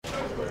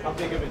How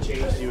big of a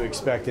change do you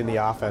expect in the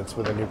offense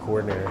with a new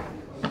coordinator?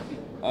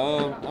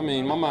 I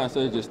mean, my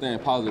mindset is just staying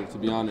positive, to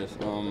be honest.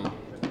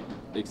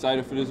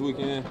 Excited for this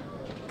weekend.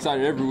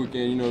 Excited every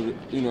weekend,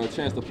 a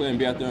chance to play and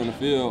be out there on the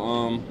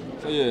field.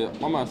 So yeah,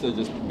 my mindset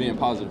is just being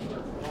positive.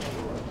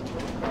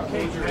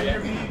 Okay, can there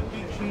be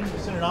big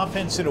changes in an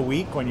offense in a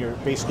week when you're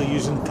basically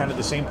using kind of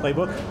the same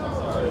playbook?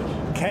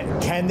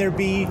 Can there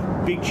be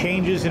big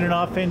changes in an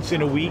offense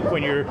in a week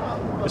when you're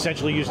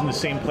essentially using the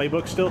same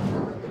playbook still?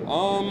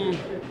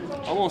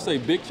 I won't say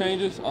big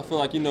changes. I feel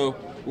like,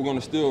 we're going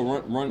to still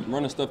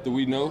run the stuff that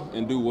we know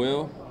and do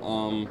well.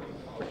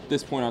 At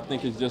this point, I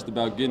think it's just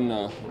about getting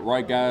the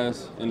right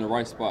guys in the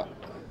right spot.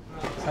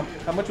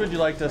 How much would you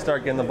like to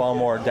start getting the ball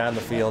more down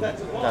the field,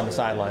 down the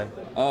sideline?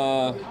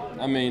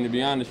 I mean, to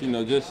be honest,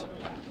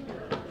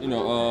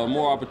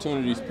 more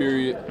opportunities,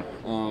 period.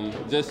 So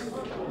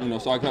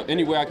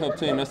any way I can help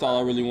team, that's all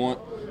I really want.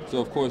 So,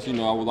 of course, I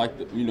would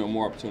like,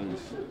 more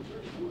opportunities.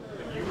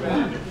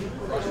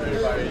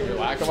 Frustrated by your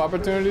lack of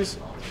opportunities?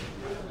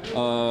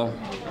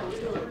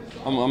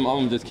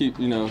 I'm just keep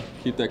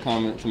that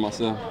comment to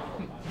myself.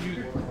 Do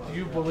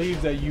you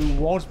believe that you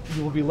will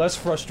be less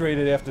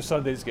frustrated after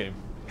Sunday's game?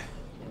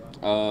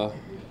 Yeah,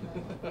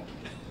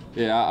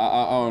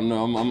 I don't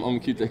know. I'm gonna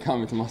keep that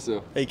comment to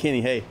myself. Hey,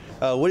 Kenny. Hey,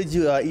 what did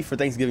you eat for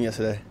Thanksgiving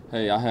yesterday?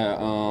 Hey, I had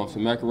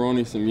some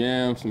macaroni, some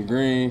yams, some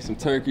greens, some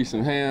turkey,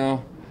 some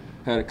ham.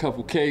 Had a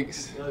couple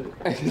cakes.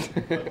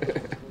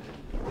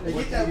 Hey,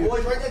 get that,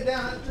 boys. Write that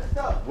down. That's just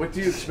up. What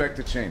do you expect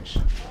to change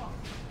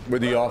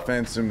with the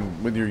offense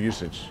and with your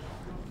usage?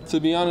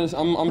 To be honest,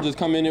 I'm just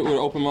coming in it with an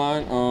open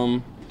mind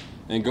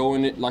and go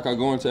in it like I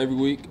go into every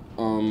week.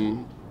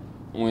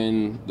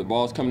 When the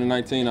ball's coming to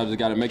 19, I just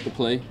got to make the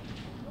play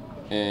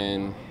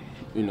and,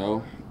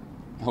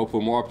 hope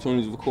for more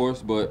opportunities, of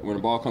course. But when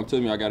the ball comes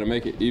to me, I got to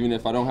make it. Even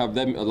if I don't have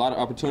a lot of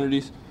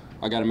opportunities,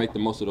 I got to make the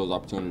most of those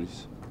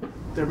opportunities.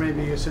 There may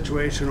be a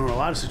situation or a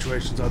lot of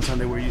situations on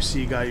Sunday where you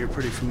see a guy you're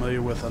pretty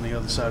familiar with on the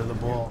other side of the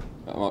ball.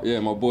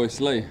 Yeah, my boy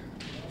Slay.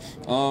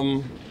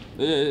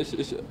 It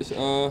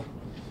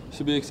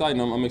should be exciting.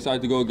 I'm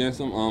excited to go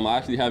against him. I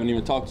actually haven't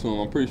even talked to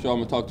him. I'm pretty sure I'm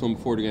going to talk to him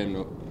before the game,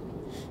 though.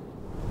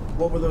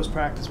 What were those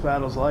practice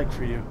battles like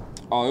for you?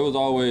 Oh, it was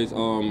always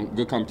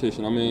good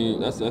competition. I mean,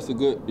 that's a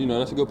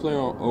good player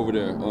over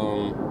there.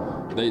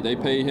 They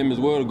paid him as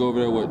well to go over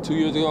there, 2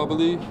 years ago, I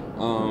believe.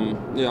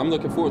 Yeah, I'm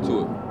looking forward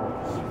to it.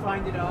 Do you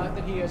find it odd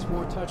that he has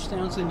more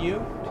touchdowns than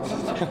you?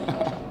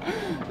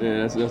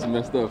 Yeah, that's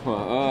messed up,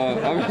 huh?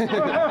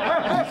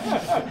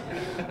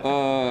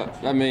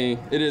 I mean,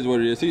 it is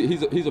what it is.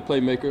 He's a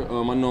playmaker.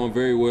 I know him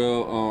very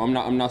well.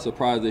 I'm not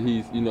surprised that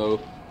he's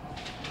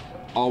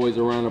always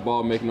around the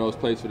ball making those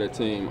plays for that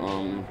team.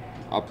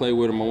 I played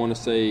with him, I want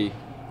to say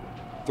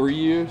 3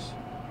 years,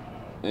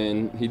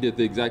 and he did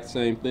the exact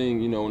same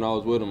thing, when I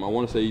was with him. I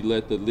want to say he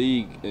led the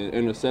league in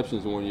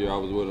interceptions 1 year I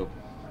was with him.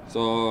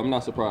 So I'm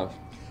not surprised.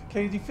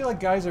 Kenny, do you feel like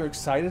guys are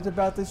excited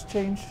about this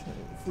change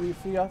for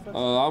the offense?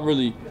 I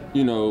really,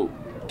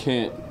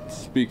 can't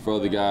speak for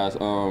other guys.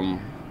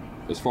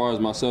 As far as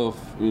myself,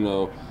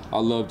 I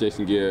love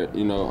Jason Garrett.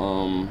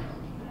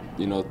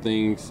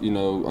 Things,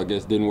 I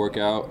guess didn't work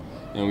out,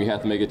 and we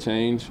had to make a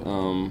change.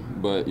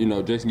 But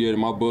Jason Garrett, in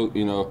my book,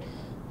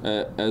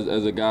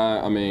 as a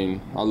guy, I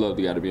mean, I love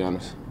the guy, to be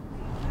honest.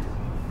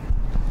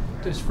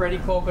 Does Freddie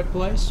call good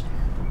plays?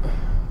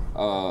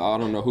 I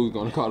don't know who's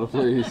gonna call the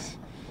plays.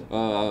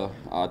 Joe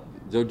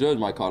Judge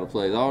might call the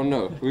plays. I don't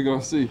know. We're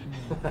gonna see.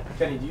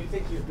 Kenny, do you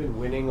think you've been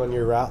winning on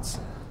your routes?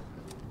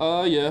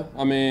 Yeah.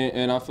 I mean,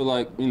 and I feel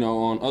like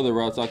on other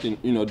routes I can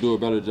do a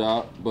better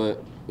job.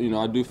 But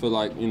I do feel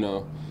like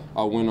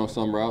I win on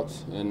some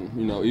routes, and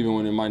even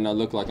when it might not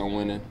look like I'm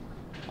winning,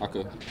 I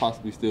could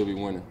possibly still be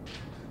winning.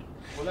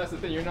 Well, that's the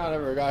thing. You're not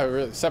ever a guy who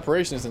really,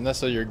 separation isn't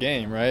necessarily your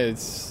game, right?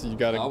 It's you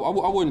got to.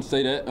 I wouldn't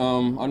say that.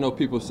 I know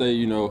people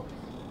say I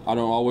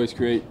don't always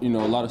create a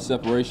lot of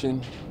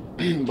separation.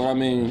 But I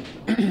mean,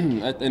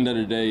 at the end of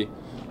the day,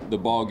 the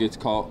ball gets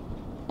caught,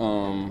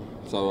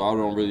 so I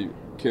don't really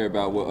care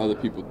about what other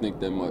people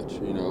think that much.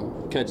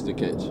 Catch the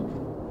catch.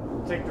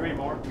 Take 3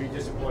 more. Were you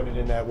disappointed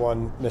in that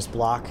one missed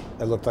block?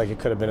 It looked like it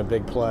could have been a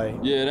big play.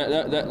 Yeah,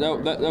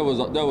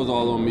 that was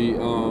all on me.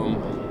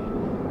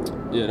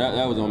 Yeah,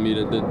 that was on me.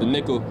 The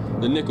nickel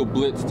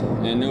blitzed,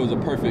 and it was a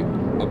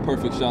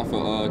perfect shot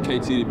for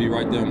KT to be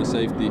right there on the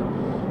safety.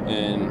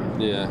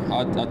 And yeah,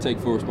 I take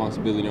full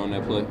responsibility on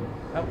that play.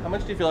 How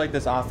much do you feel like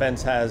this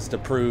offense has to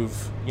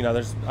prove?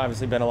 There's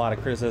obviously been a lot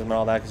of criticism and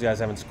all that because you guys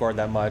haven't scored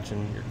that much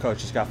and your coach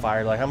just got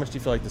fired. Like, how much do you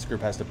feel like this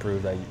group has to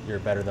prove that you're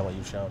better than what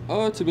you've shown?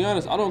 To be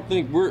honest, I don't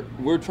think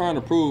we're trying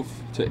to prove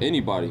to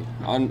anybody.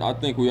 I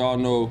think we all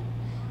know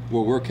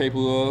what we're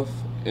capable of,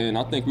 and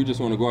I think we just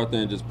want to go out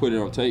there and just put it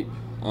on tape.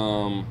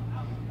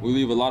 We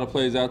leave a lot of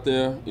plays out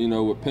there,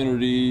 with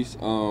penalties.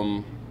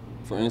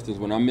 For instance,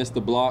 when I missed the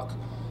block,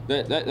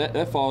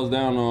 that falls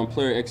down on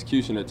player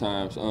execution at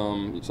times.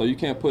 So you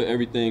can't put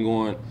everything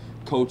on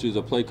coaches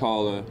or play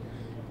caller.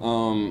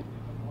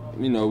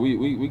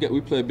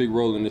 We play a big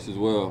role in this as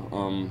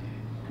well.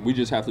 We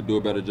just have to do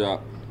a better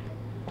job.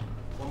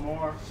 One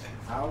more.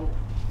 How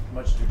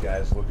much do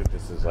guys look at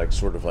this as like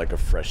sort of like a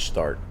fresh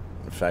start?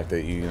 The fact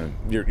that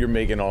you're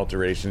making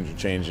alterations, you're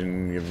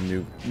changing, you have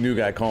a new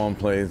guy calling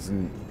plays,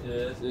 and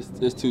yeah,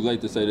 it's too late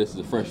to say this is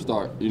a fresh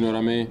start. You know what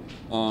I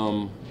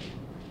mean?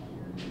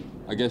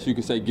 I guess you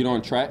could say get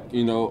on track.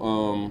 You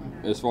know,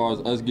 as far as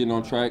us getting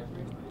on track,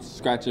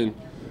 scratching,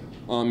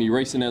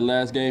 erasing that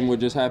last game what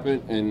just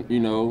happened, and you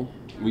know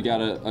we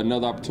got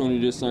another opportunity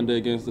this Sunday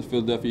against the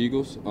Philadelphia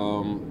Eagles.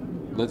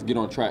 Let's get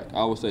on track.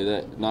 I would say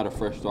that, not a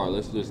fresh start.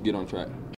 Let's just get on track.